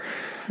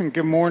and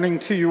good morning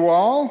to you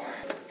all.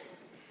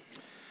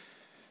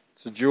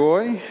 It's a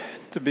joy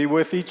to be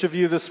with each of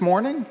you this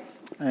morning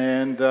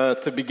and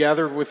to be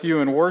gathered with you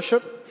in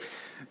worship.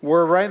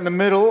 We're right in the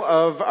middle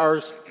of our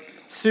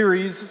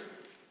series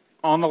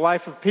on the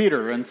life of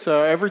Peter, and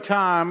so every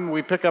time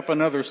we pick up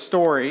another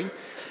story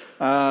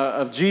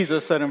of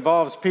Jesus that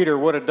involves Peter,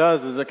 what it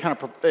does is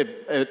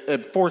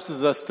it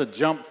forces us to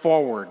jump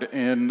forward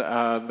in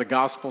the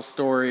gospel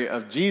story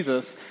of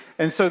Jesus.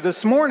 And so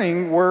this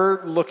morning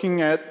we're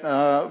looking at,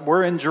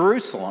 we're in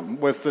Jerusalem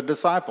with the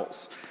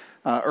disciples.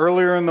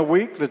 Earlier in the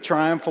week, the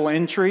triumphal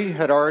entry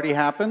had already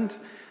happened.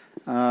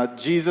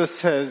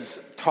 Jesus has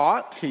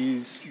taught.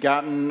 He's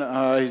gone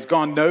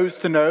nose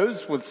to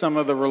nose with some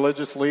of the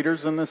religious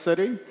leaders in the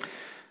city.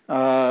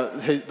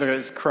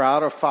 His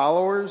crowd of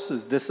followers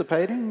is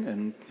dissipating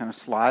and kind of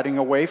sliding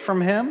away from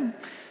him.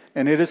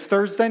 And it is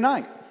Thursday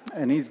night,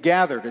 and he's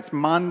gathered. It's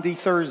Maundy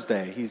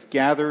Thursday. He's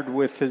gathered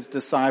with his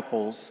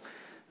disciples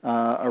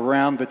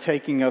around the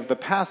taking of the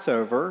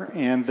Passover,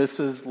 and this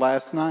is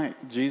last night,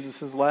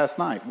 Jesus' last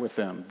night with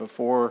them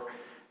before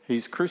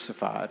he's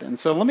crucified. And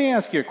so let me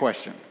ask you a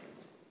question.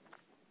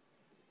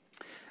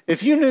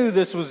 If you knew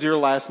this was your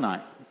last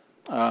night,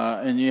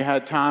 and you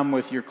had time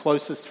with your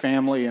closest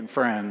family and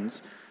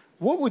friends,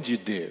 what would you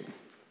do?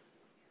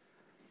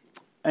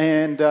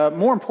 And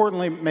more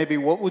importantly, maybe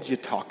what would you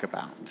talk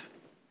about?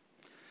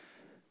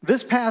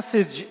 This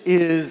passage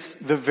is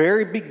the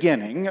very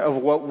beginning of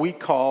what we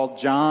call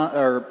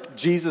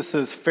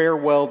Jesus'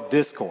 farewell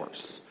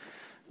discourse,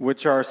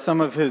 which are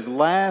some of his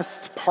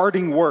last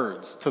parting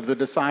words to the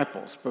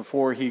disciples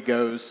before he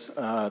goes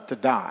to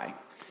die.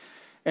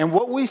 And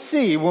what we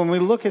see when we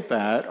look at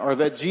that are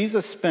that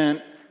Jesus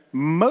spent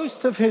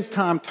most of his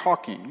time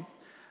talking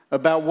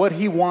about what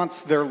he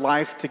wants their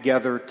life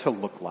together to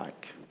look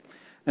like.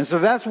 And so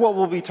that's what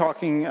we'll be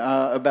talking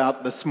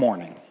about this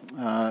morning.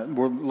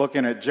 We're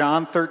looking at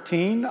John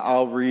 13.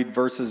 I'll read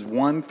verses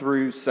 1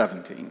 through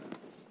 17.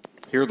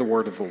 Hear the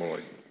word of the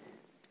Lord.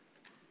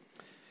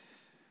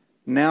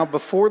 Now,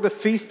 before the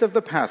feast of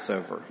the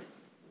Passover,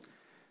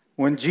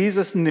 when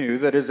Jesus knew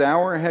that his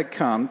hour had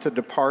come to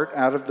depart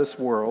out of this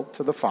world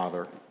to the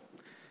Father,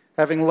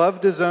 having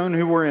loved his own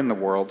who were in the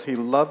world, he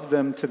loved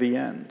them to the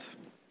end.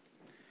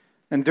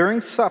 And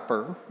during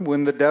supper,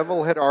 when the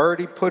devil had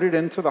already put it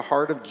into the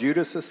heart of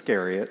Judas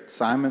Iscariot,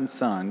 Simon's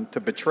son,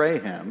 to betray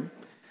him,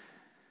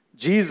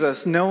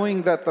 Jesus,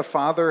 knowing that the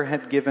Father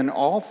had given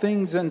all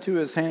things into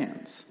his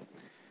hands,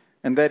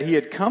 and that he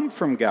had come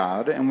from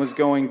God and was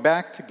going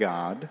back to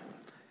God,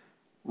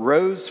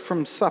 rose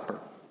from supper.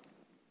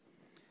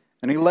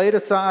 And he laid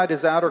aside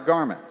his outer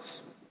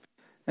garments,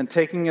 and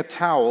taking a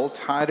towel,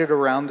 tied it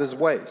around his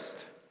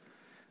waist.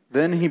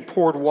 Then he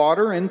poured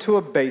water into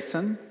a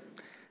basin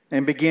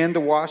and began to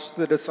wash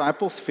the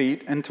disciples'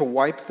 feet and to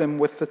wipe them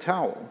with the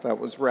towel that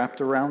was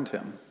wrapped around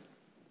him.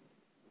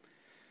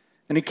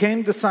 And he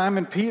came to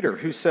Simon Peter,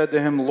 who said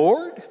to him,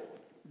 "Lord,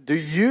 do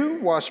you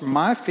wash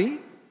my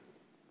feet?"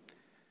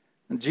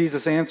 And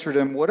Jesus answered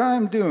him, "What I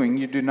am doing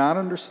you do not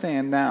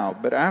understand now,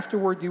 but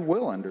afterward you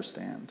will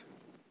understand."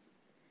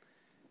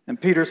 And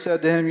Peter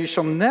said to him, "You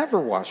shall never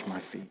wash my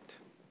feet."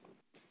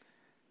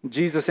 And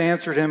Jesus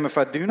answered him, "If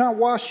I do not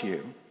wash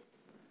you,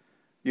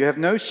 you have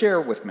no share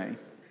with me."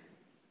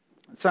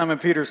 Simon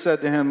Peter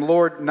said to him,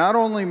 "Lord, not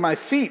only my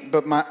feet,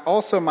 but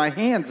also my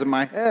hands and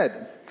my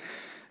head."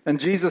 And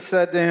Jesus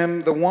said to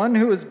him, "The one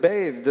who is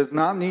bathed does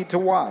not need to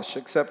wash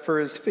except for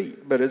his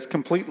feet, but is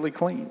completely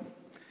clean.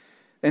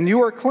 And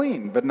you are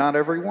clean, but not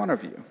every one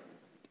of you."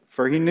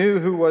 For he knew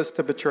who was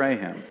to betray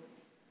him.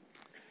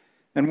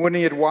 And when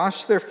he had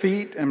washed their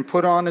feet and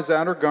put on his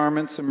outer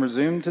garments and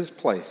resumed his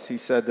place, he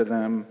said to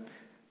them,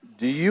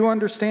 "Do you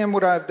understand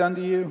what I have done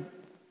to you?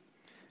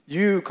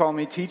 You call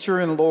me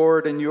teacher and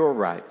Lord, and you are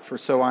right, for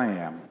so I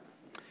am.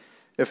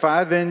 If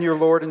I then, your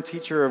Lord and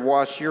teacher, have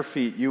washed your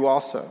feet, you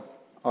also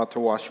ought to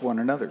wash one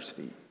another's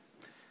feet.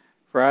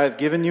 For I have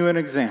given you an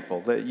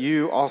example that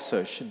you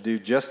also should do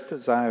just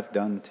as I have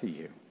done to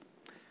you.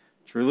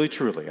 Truly,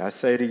 truly, I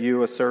say to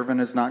you, a servant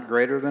is not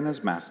greater than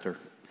his master,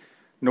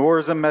 nor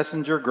is a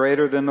messenger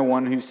greater than the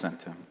one who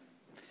sent him.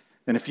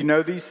 And if you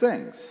know these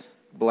things,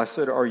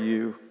 blessed are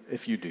you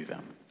if you do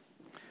them."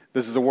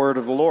 This is the word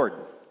of the Lord.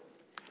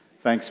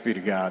 Thanks be to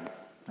God.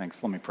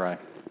 Thanks. Let me pray.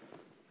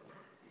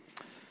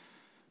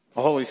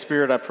 Holy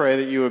Spirit, I pray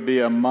that you would be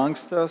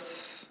amongst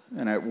us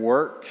and at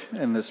work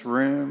in this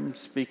room,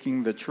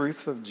 speaking the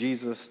truth of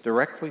Jesus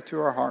directly to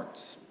our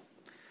hearts.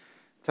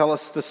 Tell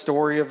us the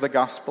story of the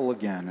gospel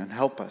again and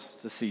help us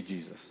to see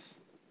Jesus,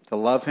 to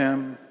love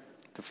him,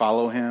 to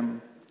follow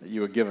him, that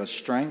you would give us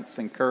strength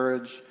and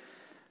courage,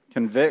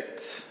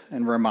 convict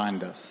and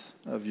remind us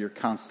of your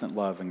constant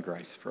love and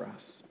grace for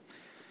us.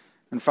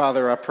 And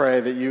Father, I pray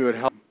that you would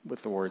help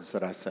with the words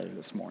that I say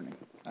this morning.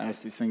 I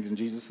ask these things in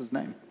Jesus'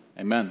 name.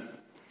 Amen.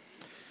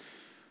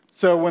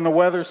 So when the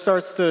weather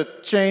starts to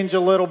change a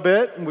little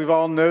bit, and we've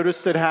all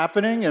noticed it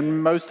happening,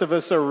 and most of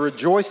us are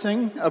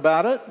rejoicing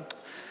about it,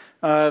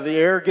 the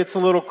air gets a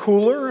little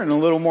cooler and a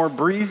little more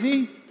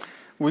breezy.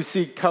 We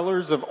see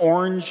colors of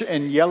orange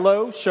and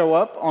yellow show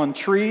up on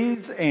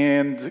trees,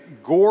 and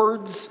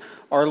gourds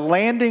are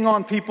landing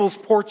on people's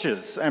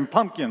porches and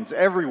pumpkins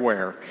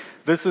everywhere.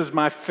 This is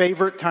my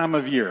favorite time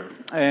of year.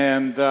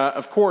 And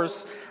of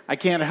course, I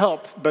can't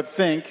help but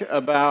think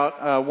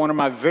about one of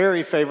my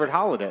very favorite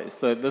holidays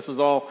that this is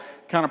all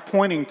kind of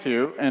pointing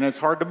to, and it's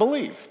hard to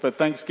believe. But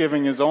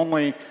Thanksgiving is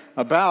only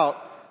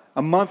about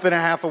a month and a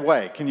half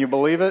away. Can you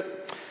believe it?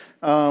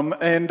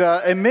 And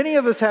many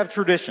of us have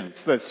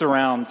traditions that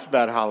surround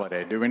that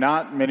holiday, do we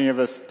not? Many of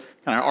us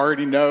kind of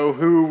already know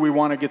who we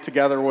want to get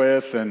together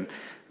with and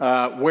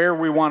where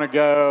we want to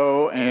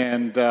go,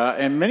 and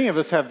many of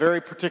us have very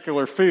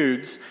particular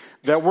foods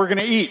that we're going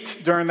to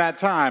eat during that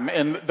time,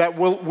 and that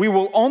we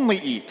will only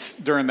eat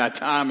during that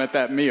time at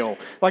that meal.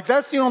 Like,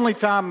 that's the only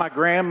time my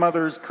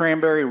grandmother's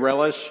cranberry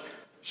relish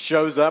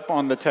shows up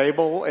on the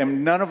table,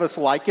 and none of us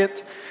like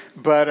it,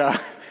 but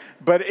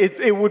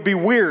it would be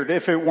weird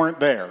if it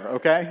weren't there,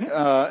 okay?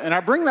 And I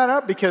bring that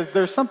up because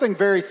there's something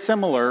very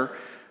similar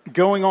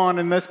going on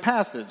in this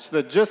passage,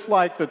 that just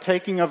like the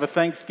taking of a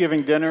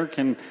Thanksgiving dinner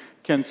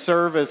can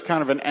serve as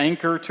kind of an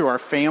anchor to our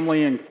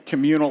family and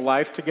communal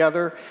life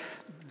together,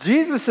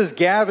 Jesus is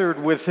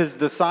gathered with his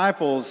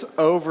disciples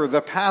over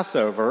the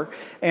Passover,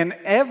 and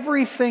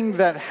everything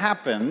that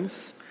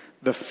happens,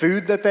 the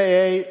food that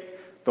they ate,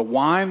 the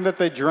wine that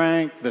they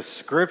drank, the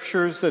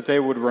scriptures that they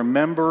would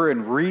remember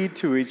and read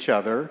to each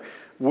other,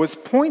 was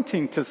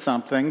pointing to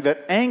something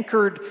that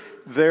anchored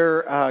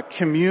their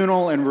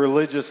communal and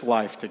religious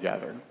life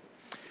together.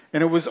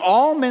 And it was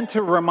all meant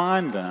to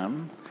remind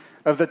them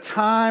of the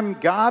time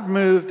God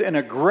moved in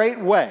a great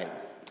way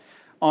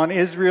on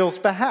Israel's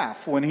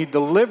behalf when he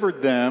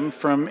delivered them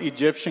from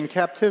Egyptian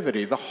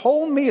captivity. The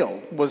whole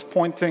meal was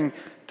pointing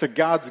to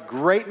God's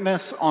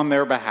greatness on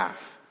their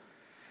behalf.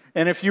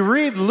 And if you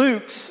read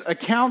Luke's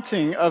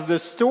accounting of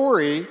this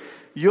story,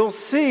 you'll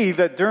see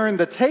that during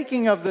the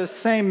taking of this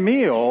same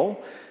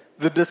meal,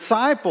 the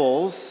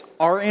disciples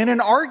are in an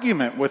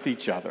argument with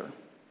each other.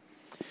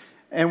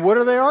 And what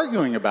are they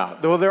arguing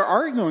about? Well, they're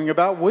arguing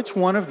about which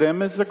one of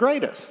them is the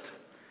greatest.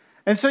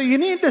 And so you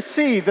need to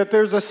see that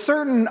there's a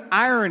certain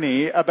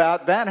irony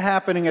about that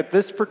happening at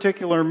this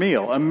particular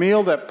meal, a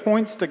meal that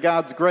points to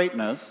God's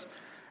greatness,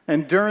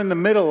 and during the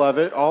middle of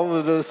it, all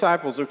of the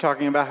disciples are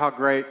talking about how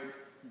great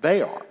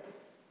they are.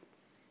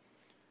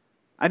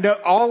 I know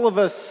all of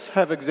us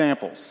have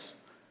examples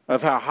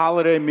of how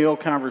holiday meal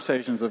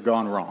conversations have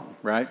gone wrong,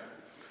 right?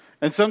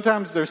 And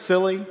sometimes they're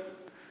silly,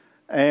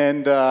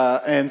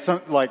 and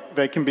some, like,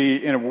 they can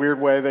be, in a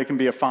weird way, they can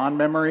be a fond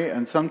memory,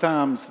 and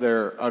sometimes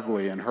they're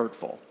ugly and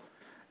hurtful.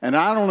 And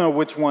I don't know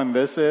which one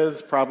this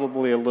is,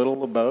 probably a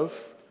little of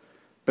both,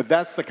 but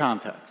that's the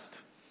context.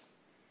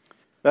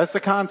 That's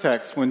the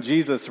context when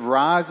Jesus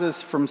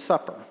rises from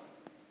supper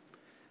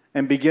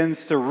and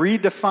begins to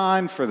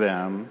redefine for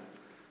them.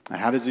 Now,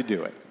 how does he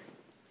do it?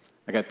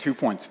 I got 2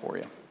 points for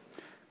you.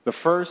 The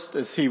first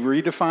is he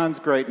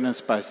redefines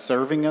greatness by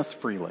serving us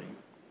freely.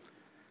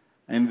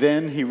 And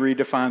then he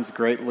redefines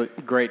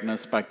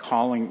greatness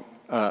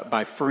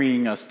by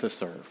freeing us to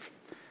serve.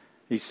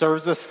 He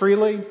serves us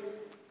freely,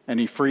 and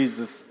he frees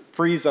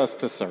us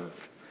to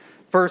serve.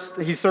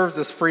 First, he serves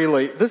us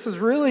freely. This is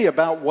really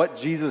about what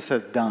Jesus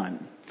has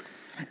done.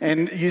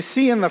 And you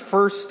see in the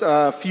first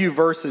few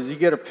verses, you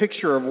get a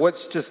picture of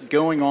what's just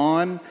going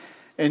on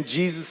in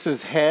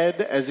Jesus'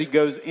 head as he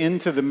goes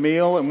into the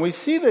meal. And we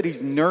see that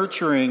he's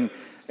nurturing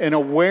an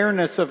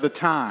awareness of the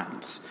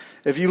times.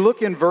 If you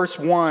look in verse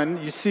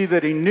 1, you see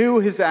that he knew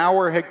his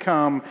hour had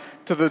come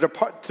to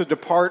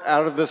depart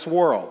out of this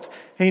world.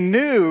 He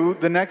knew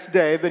the next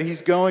day that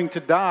he's going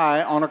to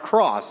die on a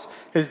cross.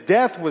 His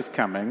death was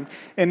coming.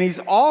 And he's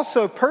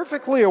also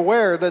perfectly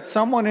aware that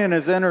someone in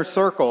his inner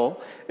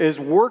circle is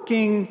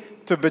working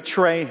to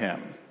betray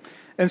him.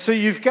 And so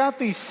you've got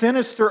these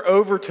sinister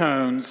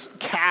overtones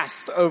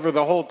cast over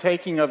the whole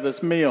taking of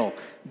this meal,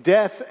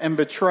 death and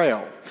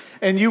betrayal.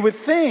 And you would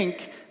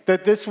think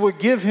that this would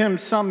give him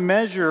some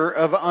measure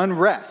of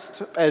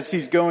unrest as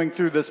he's going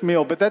through this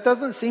meal. But that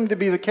doesn't seem to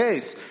be the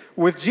case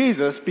with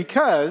Jesus,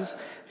 because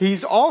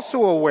he's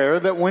also aware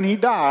that when he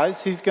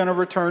dies, he's going to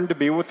return to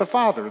be with the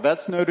Father.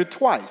 That's noted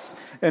twice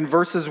in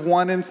verses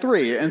 1 and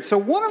 3. And so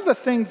one of the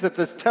things that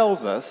this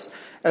tells us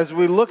as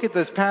we look at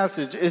this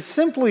passage is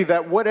simply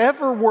that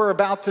whatever we're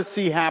about to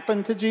see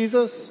happen to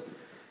Jesus,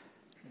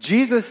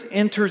 Jesus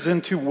enters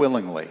into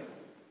willingly.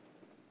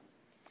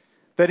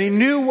 That he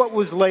knew what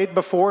was laid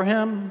before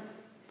him,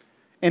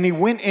 and he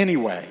went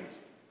anyway.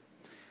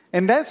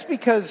 And that's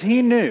because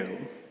he knew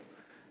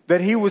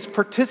that he was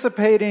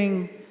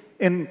participating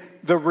in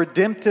the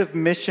redemptive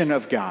mission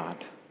of God.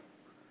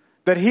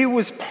 That he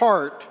was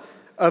part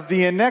of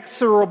the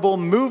inexorable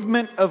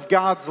movement of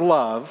God's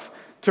love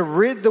to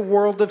rid the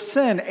world of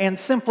sin, and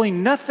simply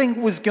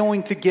nothing was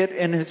going to get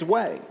in his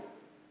way.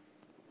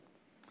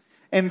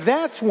 And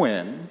that's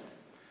when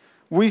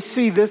we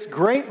see this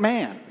great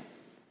man,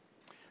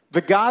 the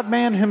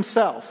God-man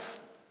himself,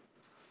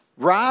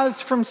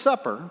 rise from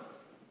supper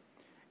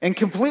and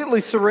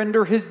completely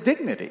surrender his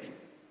dignity.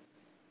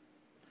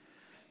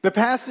 The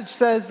passage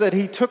says that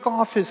he took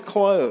off his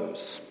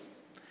clothes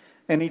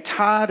and he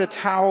tied a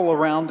towel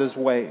around his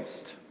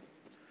waist.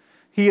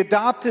 He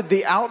adopted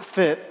the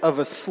outfit of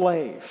a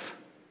slave.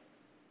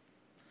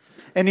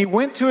 And he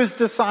went to his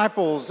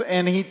disciples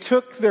and he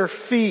took their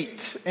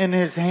feet in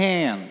his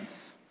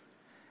hands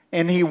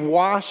and he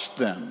washed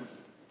them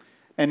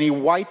and he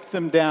wiped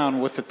them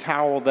down with a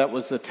towel that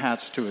was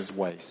attached to his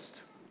waist.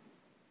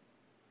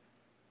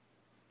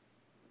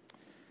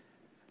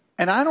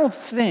 And I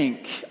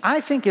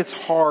think it's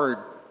hard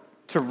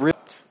to read.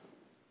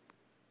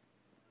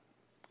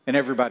 And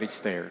everybody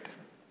stared.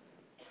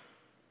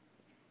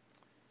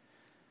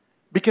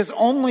 Because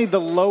only the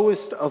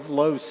lowest of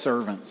low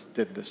servants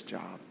did this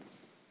job.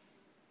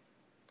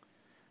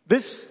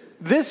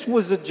 This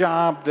was a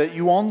job that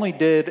you only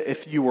did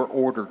if you were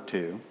ordered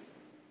to.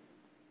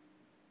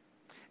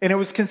 And it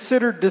was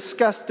considered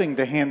disgusting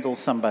to handle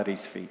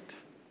somebody's feet.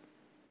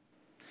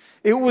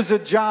 It was a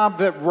job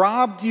that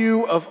robbed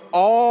you of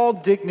all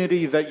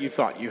dignity that you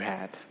thought you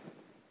had.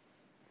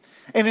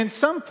 And in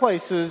some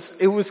places,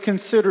 it was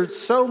considered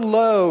so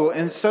low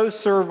and so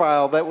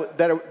servile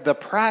that the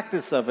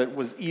practice of it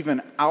was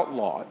even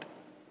outlawed.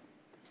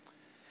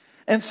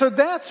 And so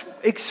that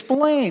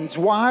explains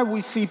why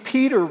we see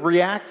Peter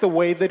react the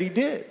way that he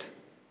did.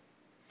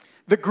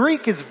 The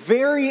Greek is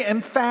very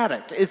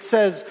emphatic. It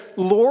says,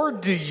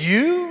 "Lord, do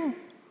you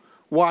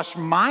wash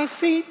my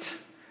feet?"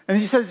 And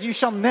he says, "You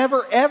shall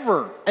never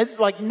ever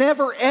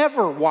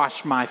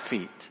wash my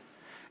feet."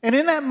 And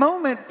in that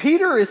moment,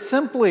 Peter is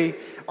simply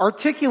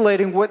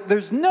articulating what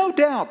there's no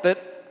doubt that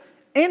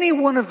any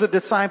one of the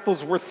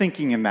disciples were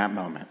thinking in that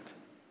moment.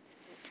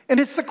 And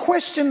it's the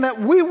question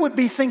that we would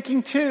be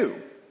thinking too.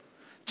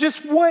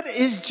 Just what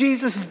is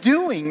Jesus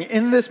doing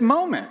in this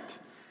moment?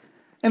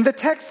 And the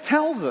text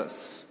tells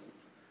us.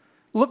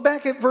 Look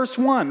back at verse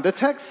 1. The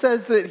text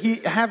says that he,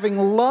 having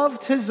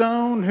loved his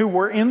own who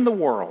were in the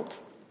world,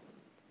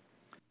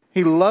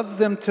 he loved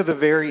them to the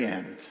very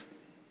end.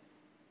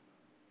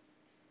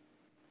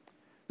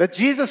 That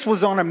Jesus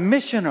was on a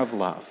mission of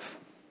love.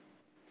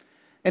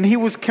 And he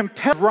was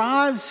compelled,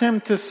 drives him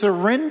to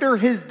surrender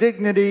his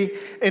dignity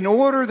in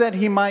order that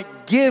he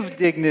might give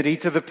dignity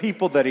to the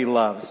people that he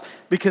loves.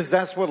 Because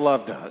that's what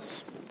love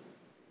does.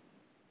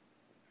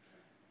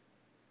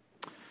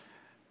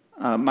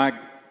 My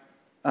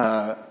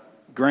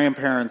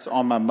grandparents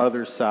on my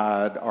mother's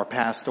side are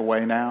passed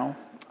away now.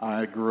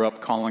 I grew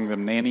up calling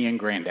them Nanny and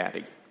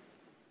Granddaddy.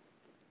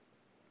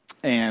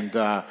 And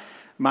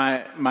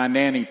my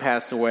nanny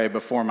passed away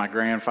before my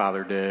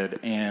grandfather did,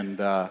 and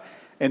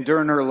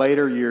during her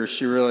later years,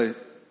 she really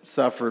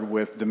suffered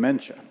with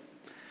dementia.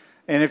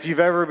 And if you've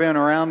ever been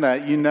around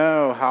that, you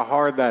know how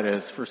hard that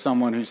is for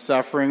someone who's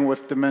suffering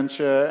with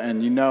dementia,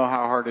 and you know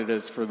how hard it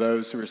is for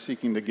those who are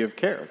seeking to give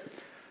care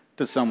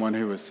to someone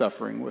who is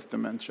suffering with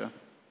dementia.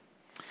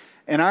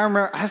 And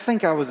I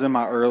think I was in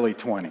my early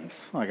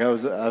 20s. Like I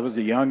was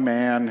a young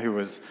man who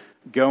was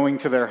going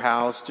to their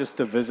house just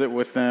to visit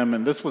with them.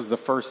 And this was the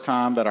first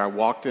time that I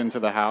walked into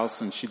the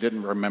house and she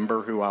didn't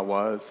remember who I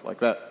was. Like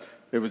that,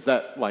 it was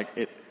that, like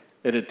it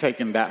had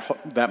taken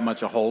that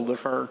much a hold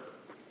of her.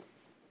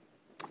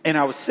 And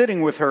I was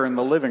sitting with her in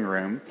the living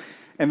room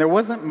and there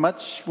wasn't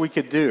much we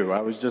could do.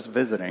 I was just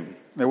visiting.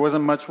 There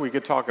wasn't much we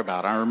could talk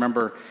about. I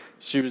remember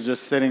she was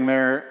just sitting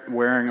there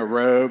wearing a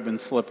robe and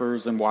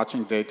slippers and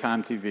watching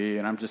daytime TV.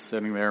 And I'm just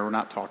sitting there. We're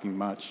not talking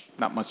much,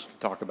 not much to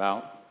talk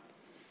about.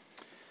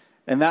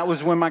 And that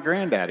was when my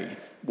granddaddy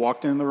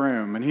walked in the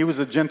room, and he was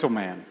a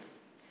gentleman.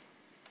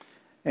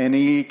 And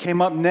he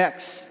came up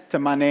next to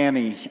my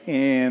nanny,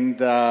 and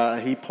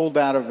he pulled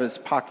out of his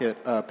pocket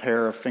a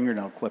pair of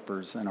fingernail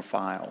clippers and a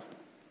file.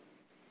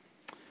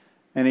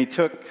 And he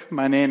took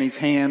my nanny's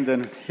hand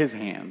in his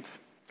hand,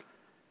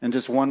 and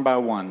just one by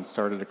one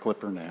started to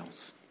clip her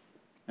nails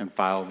and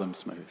file them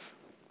smooth.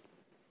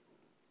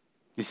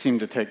 He seemed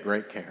to take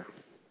great care.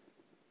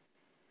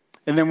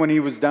 And then when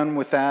he was done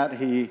with that,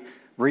 he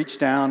reached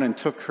down and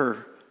took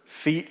her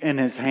feet in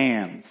his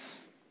hands.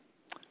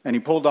 And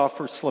he pulled off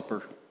her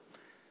slipper.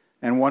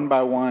 And one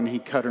by one, he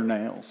cut her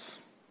nails,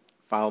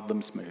 filed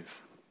them smooth.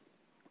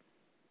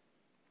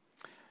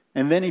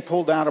 And then he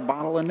pulled out a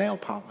bottle of nail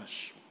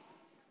polish.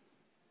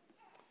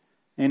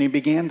 And he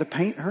began to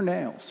paint her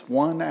nails,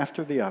 one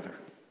after the other.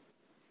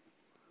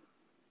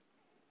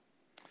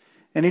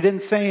 And he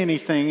didn't say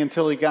anything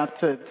until he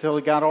got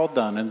all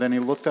done. And then he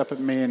looked up at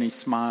me and he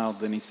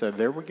smiled and he said,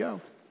 "There we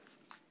go."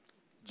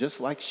 Just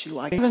like she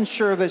liked it. I'm not even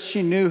sure that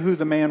she knew who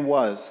the man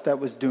was that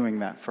was doing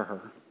that for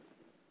her.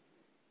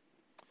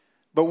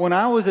 But when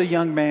I was a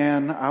young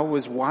man, I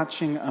was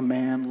watching a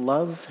man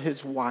love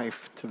his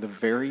wife to the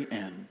very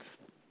end.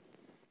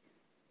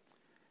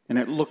 And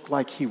it looked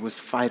like he was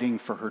fighting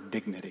for her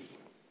dignity.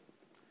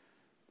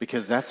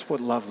 Because that's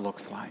what love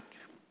looks like.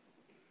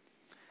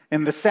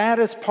 And the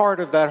saddest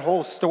part of that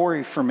whole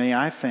story for me,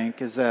 I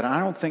think, is that I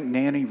don't think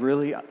Nanny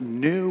really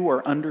knew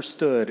or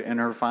understood in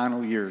her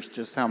final years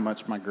just how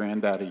much my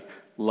granddaddy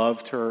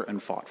loved her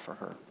and fought for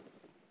her,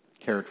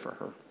 cared for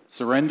her,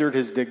 surrendered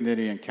his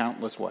dignity in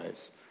countless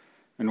ways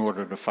in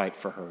order to fight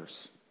for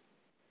hers.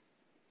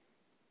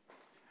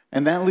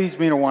 And that leads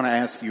me to want to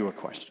ask you a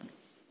question.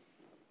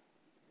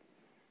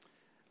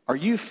 Are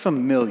you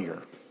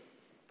familiar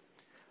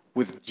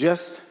with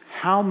just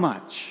how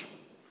much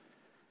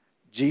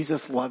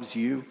Jesus loves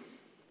you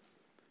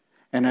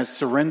and has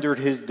surrendered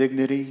his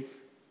dignity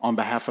on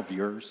behalf of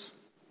yours?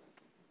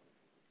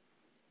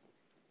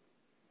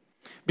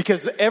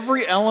 Because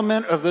every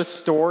element of this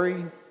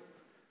story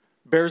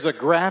bears a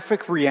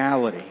graphic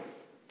reality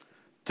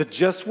to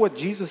just what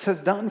Jesus has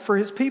done for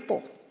his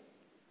people.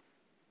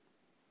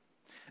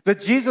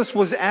 That Jesus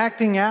was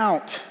acting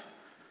out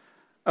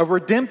a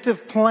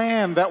redemptive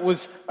plan that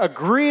was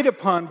agreed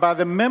upon by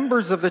the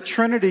members of the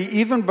Trinity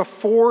even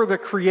before the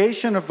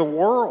creation of the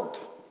world.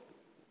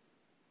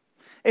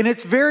 And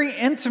it's very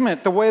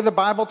intimate the way the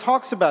Bible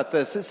talks about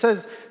this. It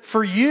says,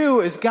 for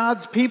you as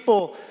God's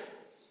people,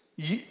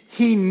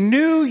 he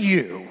knew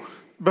you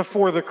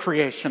before the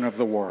creation of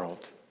the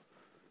world.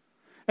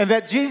 And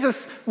that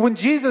when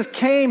Jesus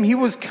came, he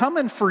was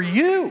coming for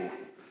you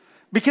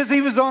because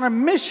he was on a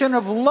mission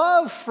of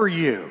love for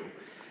you.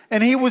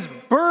 And he was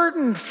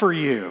burdened for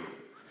you.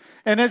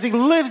 And as he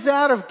lives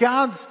out of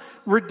God's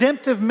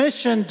redemptive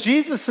mission,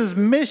 Jesus'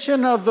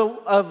 mission of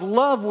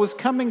love was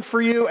coming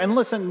for you. And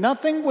listen,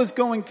 nothing was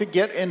going to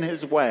get in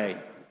his way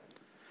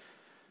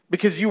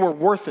because you were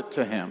worth it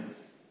to him.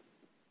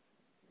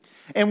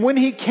 And when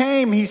he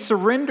came, he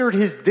surrendered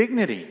his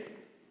dignity.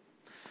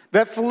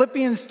 That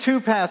Philippians 2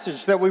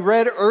 passage that we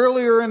read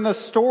earlier in the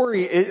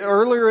story,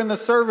 earlier in the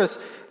service,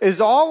 is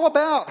all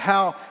about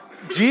how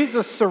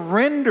Jesus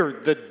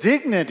surrendered the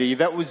dignity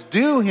that was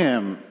due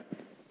him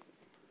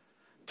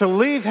to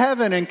leave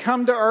heaven and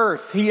come to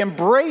earth. He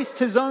embraced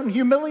his own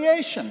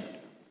humiliation.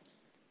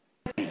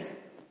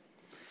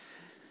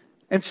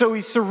 And so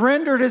he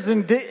surrendered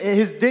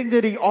his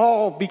dignity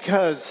all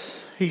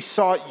because he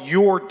sought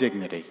your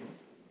dignity.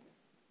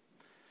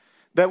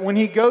 That when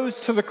he goes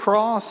to the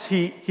cross,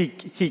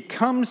 he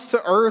comes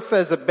to earth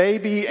as a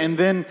baby, and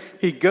then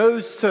he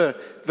goes to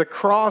the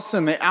cross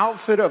in the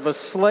outfit of a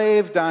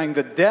slave, dying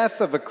the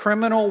death of a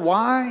criminal.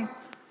 Why?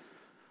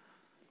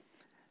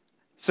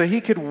 So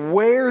he could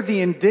wear the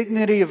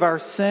indignity of our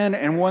sin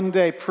and one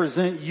day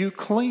present you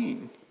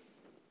clean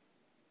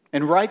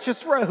in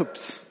righteous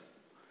robes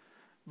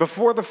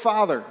before the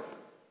Father.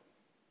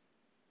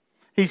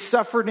 He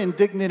suffered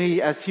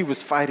indignity as he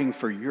was fighting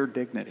for your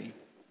dignity.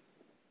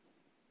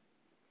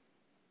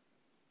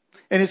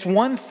 And it's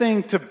one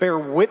thing to bear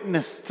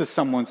witness to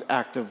someone's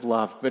act of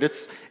love, but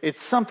it's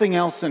something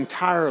else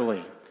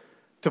entirely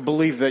to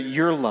believe that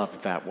you're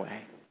loved that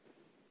way.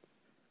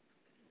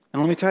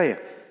 And let me tell you,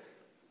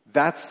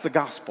 that's the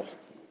gospel.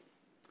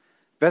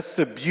 That's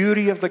the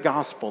beauty of the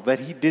gospel, that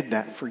he did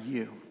that for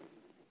you.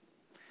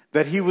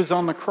 That he was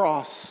on the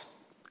cross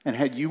and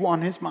had you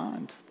on his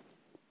mind.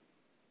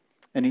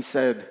 And he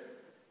said,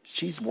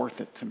 she's worth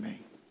it to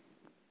me.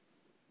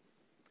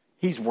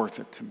 He's worth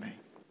it to me.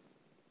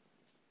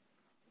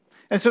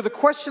 And so the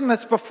question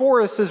that's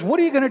before us is, what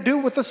are you going to do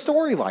with a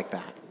story like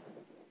that?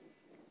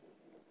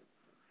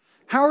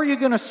 How are you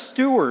going to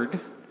steward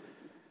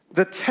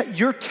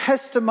your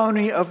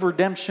testimony of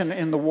redemption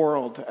in the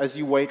world as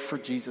you wait for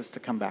Jesus to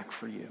come back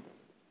for you?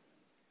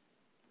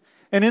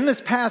 And in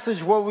this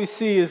passage, what we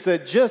see is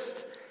that just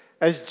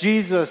as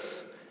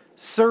Jesus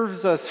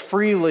serves us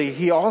freely,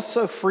 he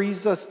also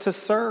frees us to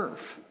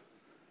serve.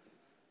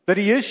 That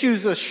he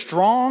issues a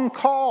strong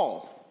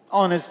call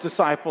on his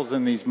disciples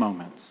in these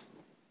moments.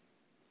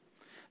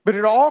 But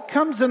it all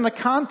comes in the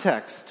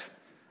context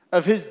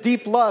of his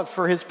deep love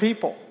for his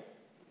people.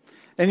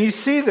 And you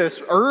see this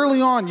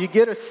early on. You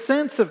get a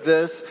sense of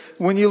this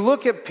when you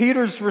look at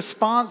Peter's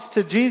response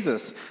to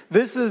Jesus.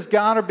 This has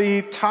got to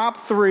be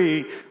top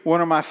 3,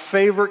 one of my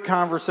favorite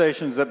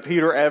conversations that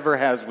Peter ever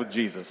has with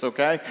Jesus,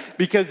 okay?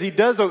 Because he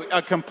does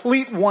a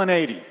complete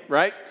 180,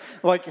 right?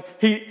 Like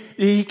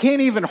he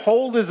can't even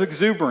hold his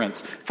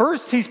exuberance.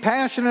 First, he's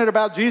passionate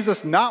about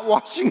Jesus not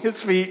washing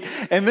his feet.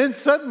 And then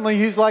suddenly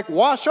he's like,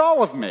 wash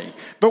all of me.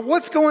 But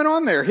what's going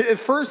on there? At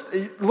first,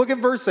 look at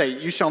verse 8.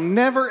 You shall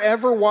never,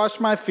 ever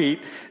wash my feet.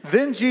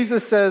 Then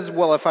Jesus says,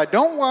 well, if I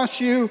don't wash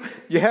you,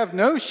 you have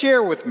no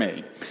share with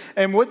me.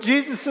 And what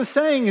Jesus is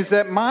saying is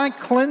that my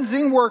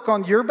cleansing work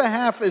on your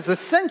behalf is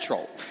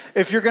essential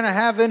if you're going to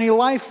have any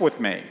life with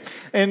me.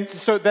 And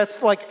so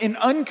that's like an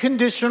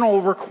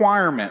unconditional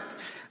requirement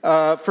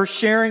for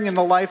sharing in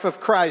the life of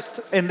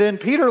Christ. And then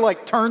Peter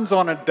turns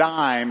on a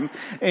dime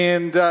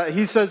and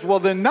he says, well,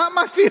 then not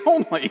my feet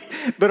only,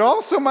 but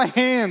also my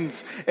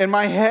hands and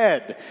my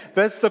head.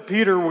 That's the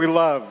Peter we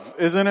love,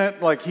 isn't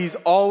it? Like he's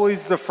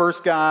always the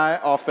first guy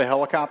off the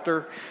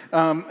helicopter.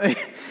 And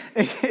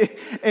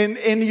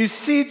you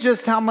see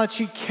just how much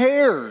he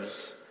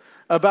cares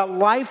about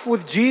life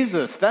with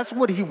Jesus. That's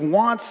what he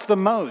wants the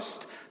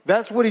most.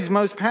 That's what he's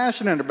most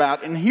passionate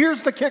about. And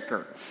here's the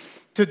kicker.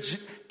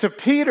 To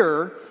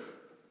Peter,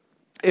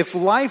 if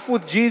life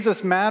with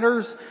Jesus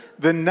matters,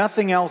 then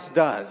nothing else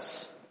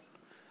does.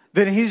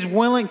 Then he's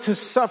willing to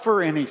suffer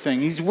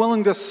anything. He's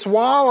willing to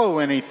swallow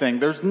anything.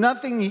 There's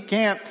nothing he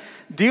can't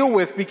deal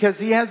with because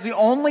he has the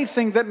only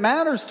thing that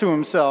matters to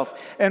himself.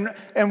 And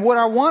what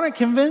I want to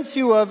convince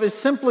you of is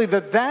simply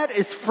that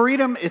is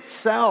freedom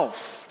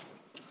itself.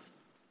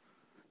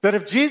 That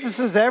if Jesus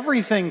is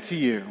everything to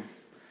you,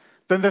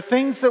 then the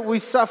things that we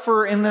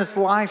suffer in this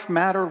life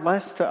matter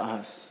less to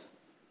us.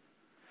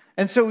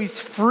 And so he's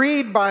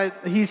freed by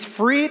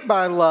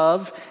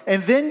love,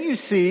 and then you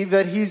see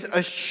that he's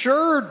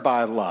assured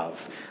by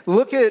love.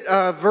 Look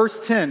at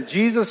verse 10.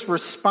 Jesus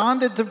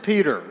responded to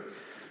Peter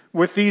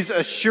with these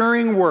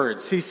assuring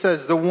words. He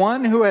says, "The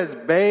one who has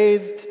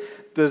bathed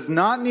does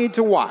not need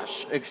to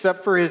wash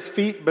except for his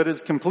feet, but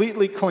is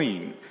completely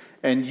clean.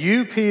 And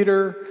you,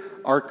 Peter,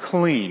 are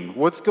clean."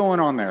 What's going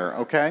on there,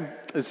 okay?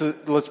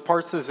 Let's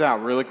parse this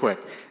out really quick.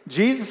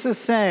 Jesus is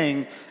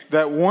saying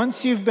that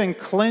once you've been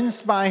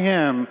cleansed by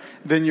him,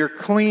 then you're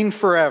clean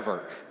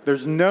forever.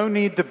 There's no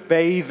need to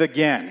bathe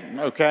again,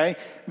 okay?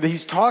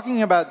 He's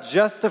talking about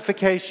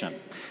justification.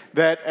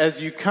 That as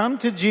you come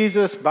to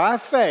Jesus by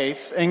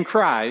faith in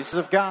Christ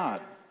of God,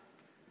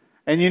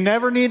 and you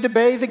never need to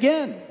bathe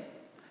again.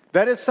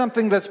 That is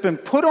something that's been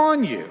put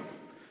on you,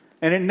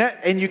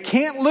 and you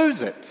can't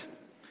lose it.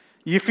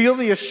 You feel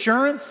the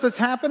assurance that's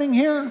happening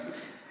here?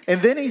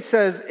 And then he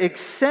says,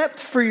 except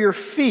for your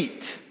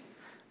feet,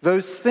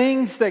 those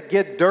things that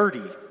get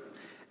dirty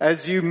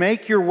as you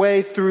make your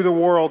way through the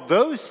world,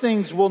 those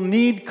things will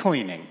need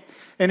cleaning.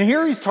 And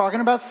here he's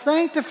talking about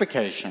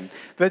sanctification.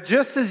 That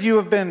just as you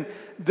have been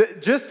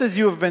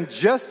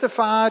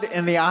justified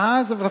in the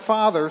eyes of the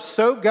Father,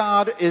 so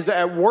God is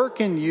at work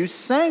in you,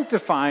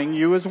 sanctifying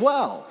you as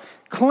well,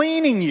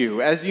 cleaning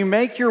you as you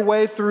make your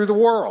way through the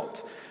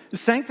world.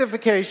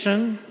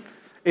 Sanctification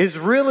is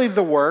really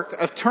the work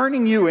of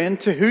turning you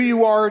into who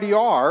you already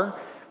are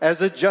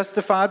as a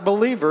justified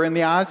believer in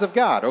the eyes of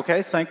God.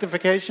 Okay,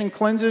 sanctification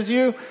cleanses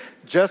you.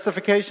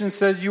 Justification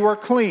says you are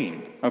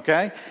clean.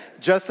 Okay,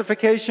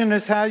 justification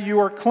is how you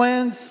are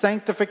cleansed.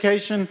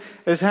 Sanctification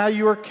is how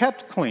you are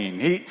kept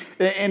clean.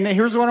 And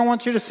here's what I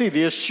want you to see.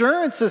 The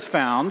assurance is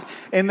found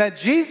in that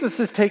Jesus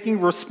is taking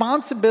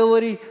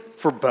responsibility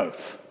for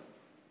both.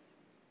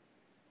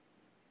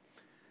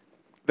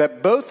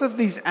 That both of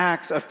these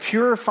acts of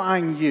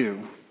purifying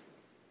you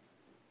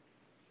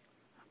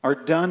are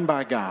done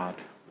by God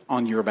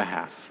on your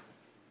behalf.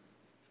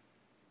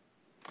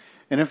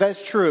 And if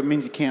that's true, it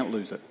means you can't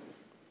lose it.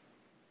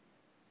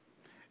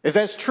 If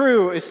that's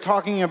true, it's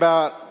talking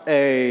about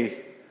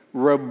a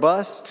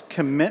robust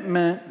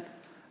commitment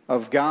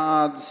of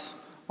God's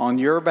on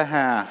your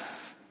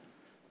behalf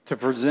to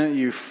present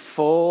you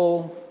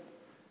full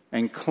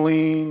and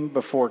clean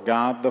before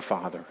God the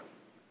Father.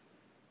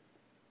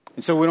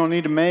 And so we don't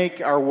need to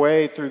make our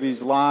way through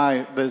this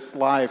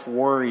life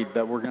worried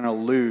that we're going to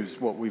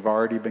lose what we've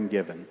already been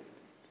given.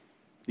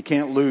 You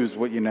can't lose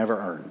what you never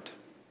earned.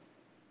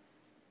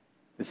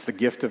 It's the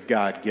gift of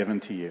God given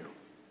to you.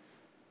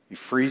 He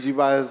frees you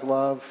by his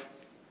love,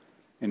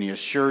 and he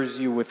assures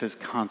you with his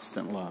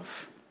constant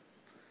love.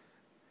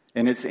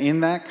 And it's in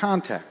that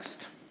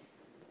context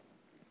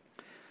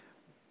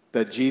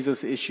that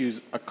Jesus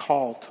issues a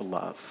call to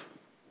love.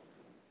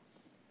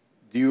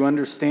 Do you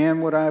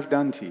understand what I have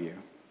done to you?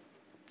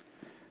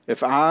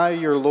 If I,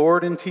 your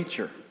Lord and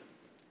teacher,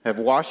 have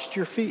washed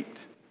your feet,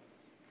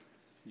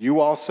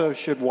 you also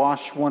should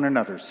wash one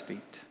another's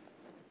feet.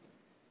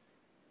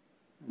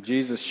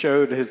 Jesus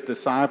showed his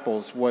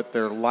disciples what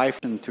they're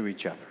likened to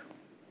each other.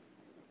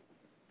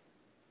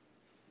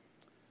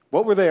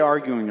 What were they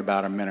arguing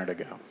about a minute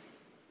ago?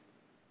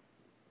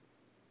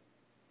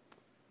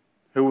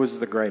 Who was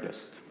the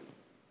greatest?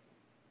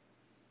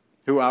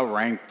 Who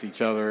outranked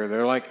each other?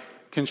 They're like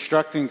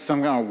constructing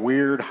some kind of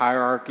weird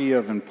hierarchy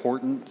of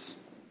importance.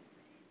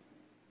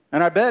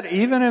 And I bet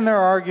even in their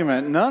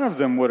argument, none of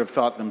them would have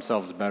thought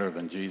themselves better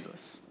than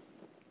Jesus.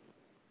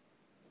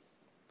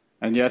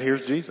 And yet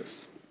here's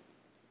Jesus,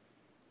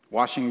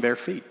 washing their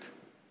feet.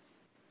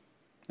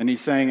 And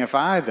he's saying, if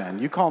I then,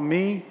 you call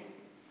me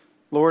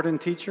Lord and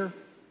teacher,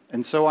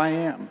 and so I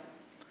am.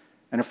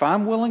 And if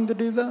I'm willing to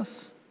do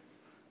this,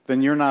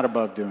 then you're not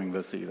above doing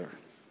this either.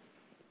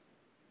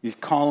 He's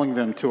calling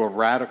them to a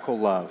radical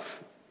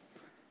love.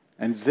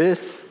 And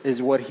this is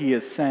what he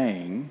is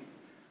saying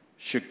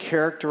should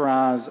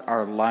characterize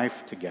our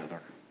life together.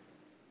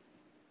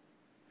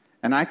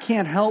 And I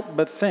can't help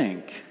but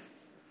think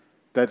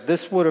that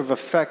this would have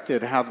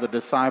affected how the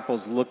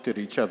disciples looked at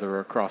each other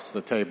across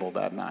the table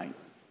that night.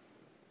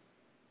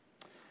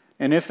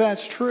 And if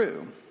that's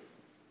true,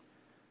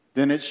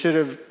 then it should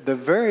have, at the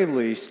very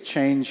least,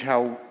 change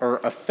how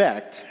or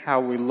affect how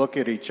we look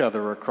at each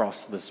other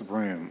across this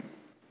room.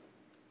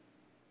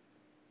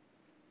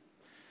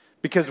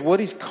 Because what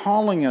he's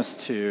calling us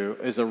to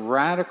is a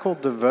radical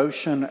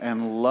devotion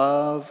and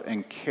love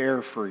and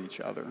care for each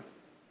other.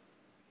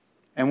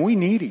 And we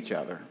need each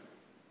other,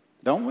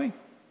 don't we?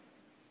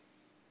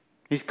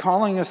 He's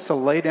calling us to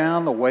lay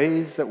down the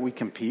ways that we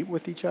compete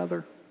with each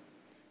other.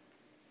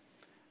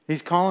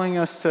 He's calling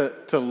us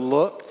to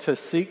look, to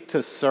seek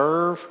to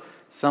serve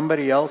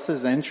somebody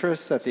else's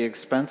interests at the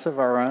expense of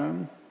our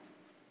own.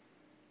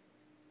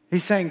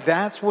 He's saying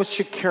that's what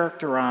should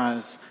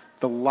characterize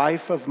the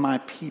life of my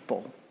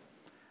people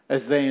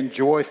as they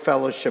enjoy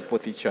fellowship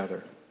with each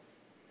other.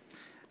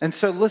 And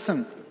so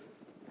listen,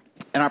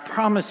 and I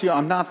promise you,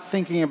 I'm not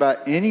thinking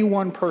about any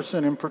one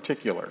person in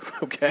particular,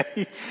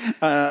 okay?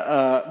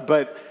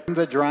 But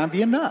that drive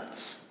you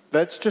nuts.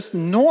 That's just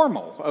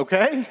normal,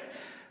 okay?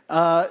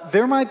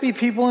 There might be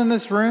people in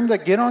this room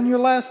that get on your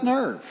last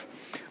nerve.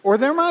 Or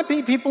there might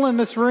be people in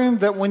this room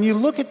that when you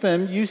look at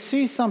them, you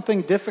see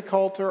something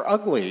difficult or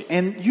ugly.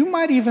 And you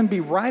might even be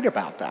right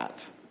about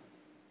that.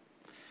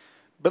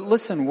 But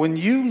listen, when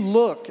you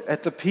look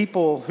at the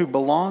people who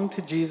belong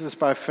to Jesus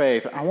by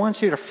faith, I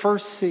want you to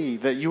first see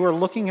that you are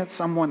looking at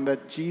someone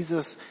that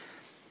Jesus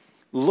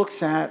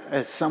looks at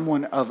as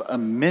someone of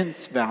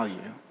immense value.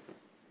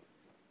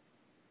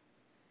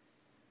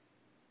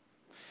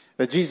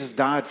 That Jesus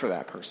died for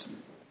that person.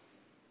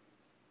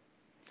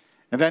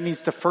 And that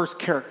needs to first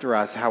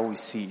characterize how we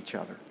see each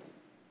other.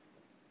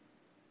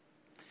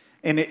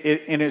 And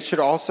it should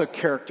also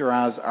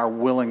characterize our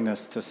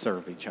willingness to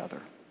serve each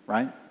other,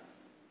 right?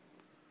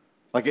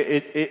 Like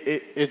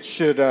it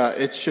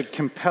should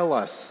compel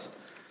us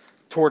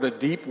toward a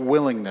deep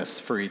willingness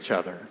for each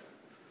other,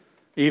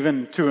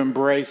 even to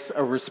embrace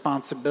a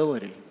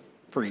responsibility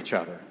for each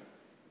other.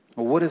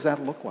 Well, what does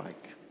that look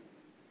like?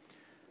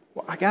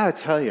 Well, I got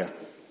to tell you,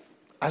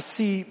 I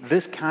see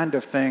this kind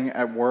of thing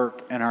at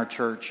work in our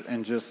church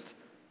in just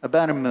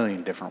about a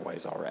million different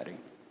ways already.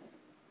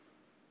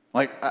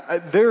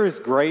 Like, there is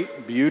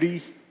great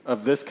beauty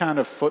of this kind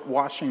of foot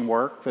washing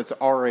work that's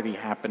already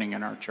happening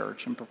in our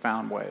church in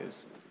profound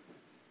ways.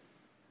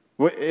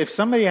 If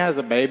somebody has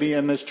a baby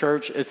in this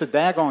church, it's a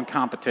daggone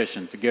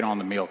competition to get on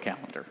the meal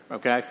calendar,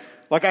 okay?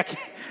 Like,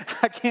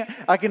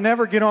 I can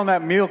never get on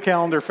that meal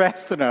calendar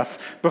fast enough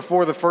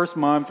before the first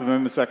month and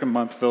then the second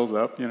month fills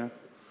up, you know?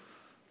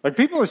 Like,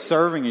 people are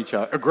serving each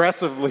other,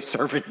 aggressively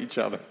serving each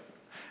other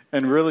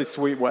in really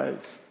sweet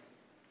ways.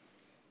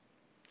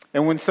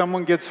 And when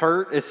someone gets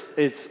hurt,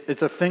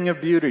 it's a thing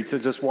of beauty to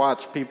just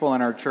watch people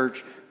in our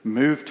church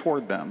move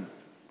toward them.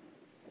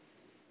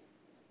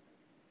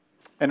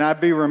 And I'd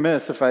be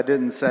remiss if I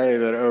didn't say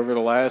that over the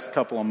last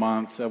couple of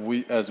months,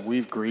 as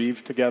we've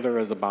grieved together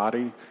as a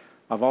body,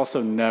 I've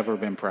also never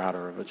been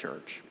prouder of a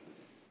church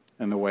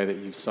in the way that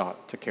you've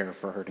sought to care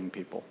for hurting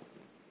people.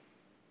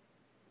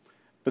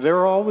 But there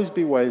will always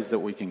be ways that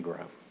we can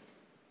grow.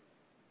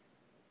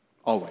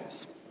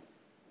 Always.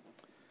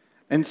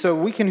 And so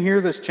we can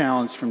hear this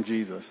challenge from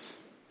Jesus,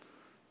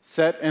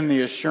 set in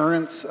the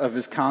assurance of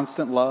his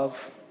constant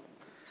love,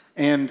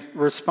 and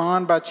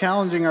respond by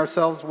challenging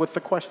ourselves with the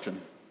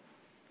question,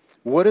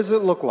 what does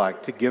it look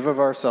like to give of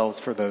ourselves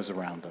for those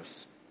around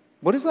us?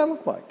 What does that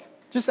look like?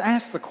 Just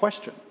ask the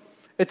question.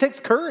 It takes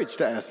courage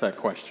to ask that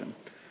question,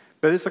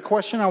 but it's a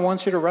question I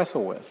want you to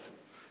wrestle with.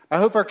 I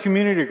hope our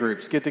community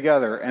groups get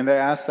together and they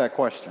ask that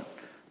question.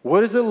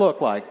 What does it look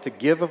like to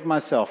give of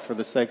myself for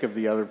the sake of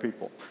the other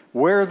people?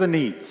 Where are the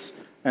needs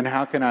and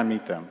how can I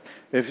meet them?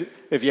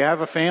 If you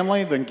have a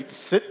family, then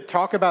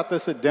talk about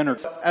this at dinner.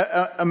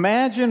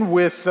 Imagine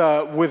with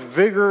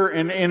vigor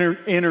and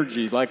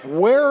energy, like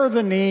where are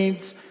the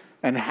needs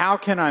and how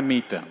can I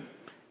meet them?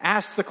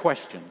 Ask the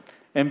question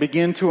and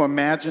begin to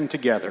imagine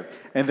together.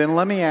 And then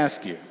let me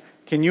ask you,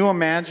 can you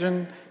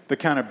imagine the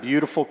kind of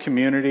beautiful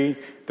community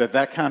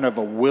that kind of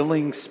a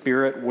willing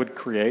spirit would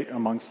create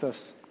amongst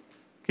us?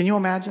 Can you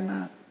imagine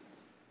that?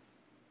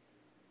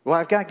 Well,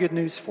 I've got good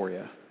news for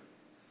you.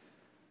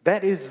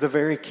 That is the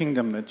very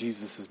kingdom that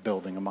Jesus is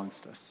building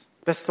amongst us.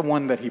 That's the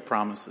one that he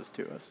promises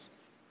to us.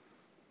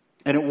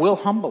 And it will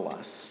humble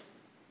us,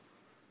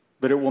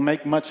 but it will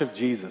make much of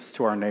Jesus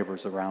to our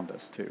neighbors around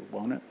us too,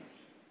 won't it?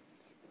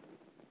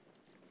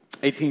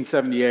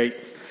 1878,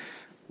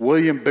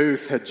 William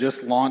Booth had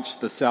just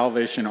launched the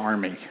Salvation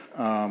Army,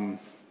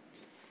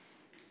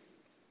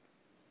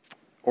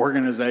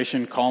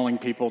 organization calling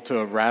people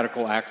to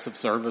radical acts of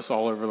service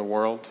all over the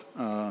world.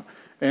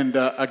 And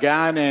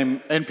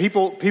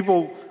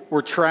people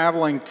were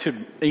traveling to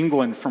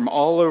England from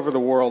all over the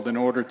world in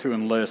order to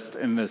enlist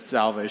in this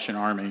Salvation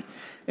Army.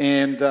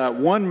 And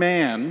one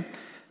man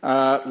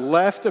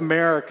left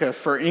America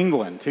for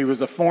England. He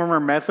was a former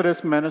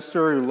Methodist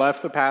minister who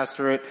left the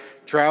pastorate,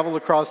 traveled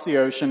across the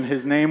ocean.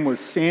 His name was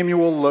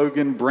Samuel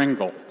Logan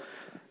Bringle.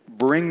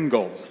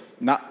 Bringle,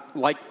 not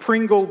like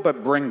Pringle,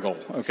 but Bringle,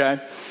 okay?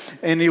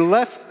 And he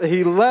left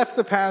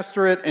the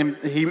pastorate, and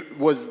he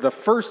was the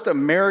first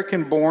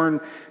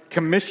American-born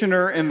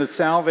commissioner in the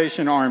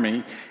Salvation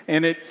Army.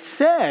 And it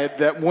said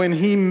that when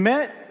he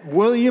met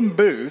William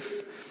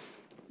Booth,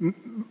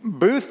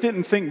 Booth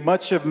didn't think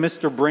much of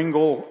Mr.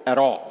 Bringle at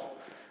all.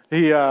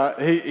 He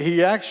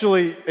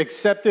actually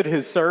accepted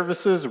his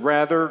services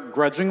rather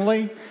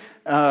grudgingly,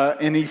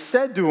 and he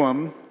said to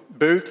him,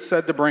 Booth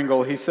said to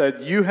Bringle, he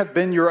said, "You have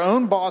been your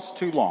own boss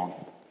too long."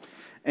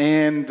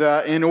 And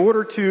in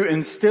order to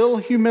instill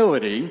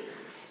humility,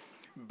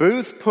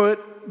 Booth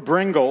put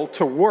Bringle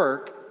to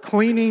work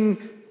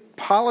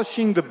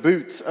polishing the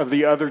boots of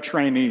the other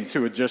trainees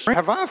who had just...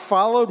 Have I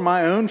followed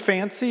my own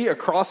fancy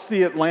across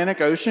the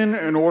Atlantic Ocean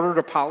in order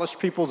to polish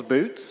people's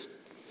boots?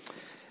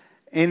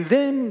 And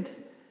then,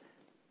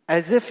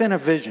 as if in a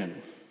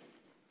vision,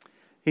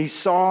 he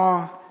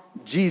saw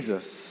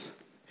Jesus,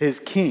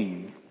 his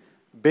king,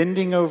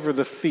 bending over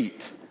the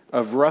feet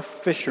of rough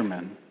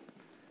fishermen,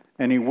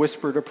 and he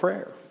whispered a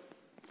prayer.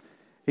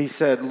 He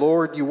said,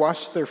 "Lord, you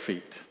wash their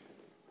feet.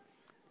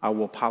 I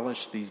will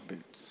polish these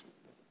boots."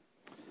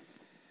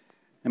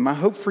 And my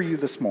hope for you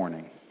this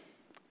morning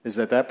is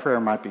that that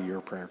prayer might be your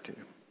prayer too.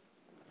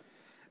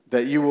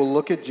 That you will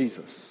look at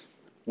Jesus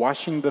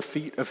washing the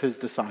feet of his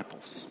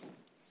disciples,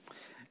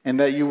 and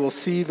that you will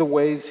see the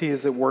ways he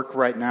is at work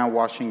right now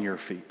washing your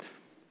feet.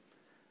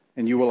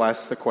 And you will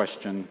ask the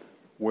question,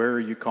 where are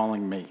you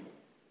calling me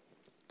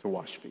to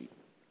wash feet?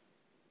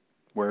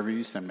 Wherever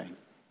you send me,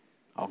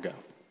 I'll go.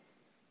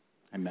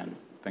 Amen.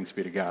 Thanks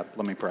be to God.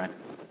 Let me pray.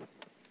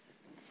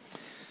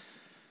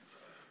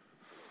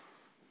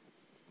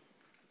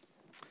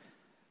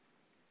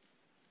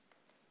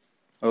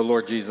 Oh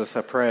Lord Jesus,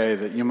 I pray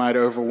that you might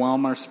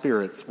overwhelm our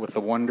spirits with the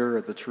wonder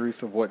at the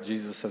truth of what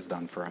Jesus has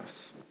done for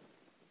us.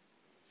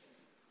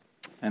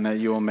 And that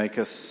you will make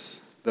us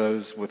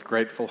those with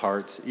grateful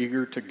hearts,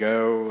 eager to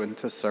go and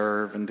to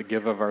serve and to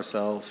give of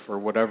ourselves for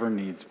whatever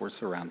needs we're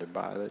surrounded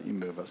by that you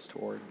move us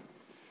toward.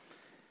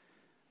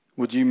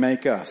 Would you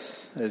make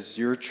us, as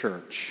your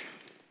church,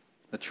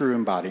 a true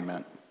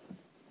embodiment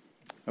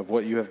of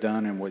what you have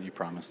done and what you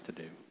promised to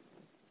do?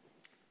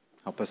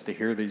 Help us to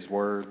hear these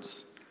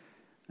words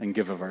and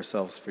give of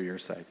ourselves for your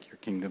sake, your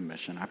kingdom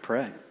mission. I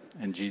pray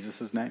in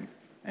Jesus' name,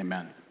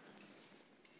 amen.